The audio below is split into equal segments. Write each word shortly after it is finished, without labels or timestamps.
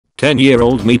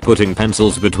10-year-old me putting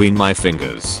pencils between my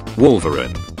fingers.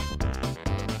 Wolverine.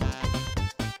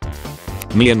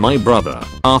 Me and my brother,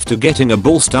 after getting a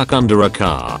ball stuck under a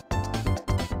car.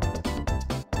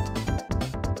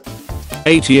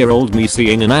 8-year-old me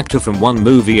seeing an actor from one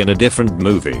movie in a different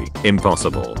movie.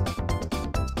 Impossible.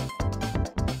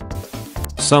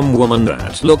 Some woman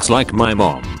that looks like my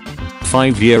mom.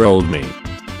 5-year-old me.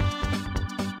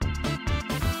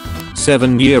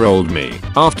 7-year-old me,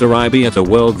 after I beat a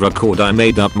world record I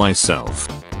made up myself.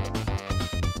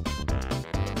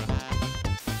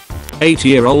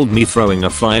 8-year-old me throwing a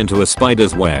fly into a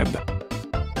spider's web.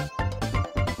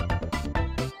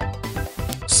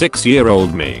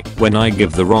 6-year-old me, when I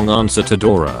give the wrong answer to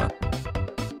Dora.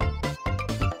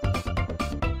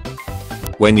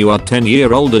 When you are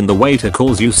 10-year-old and the waiter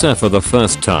calls you sir for the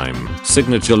first time,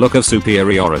 signature look of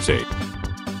superiority.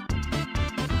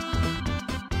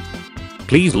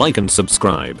 Please like and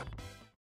subscribe.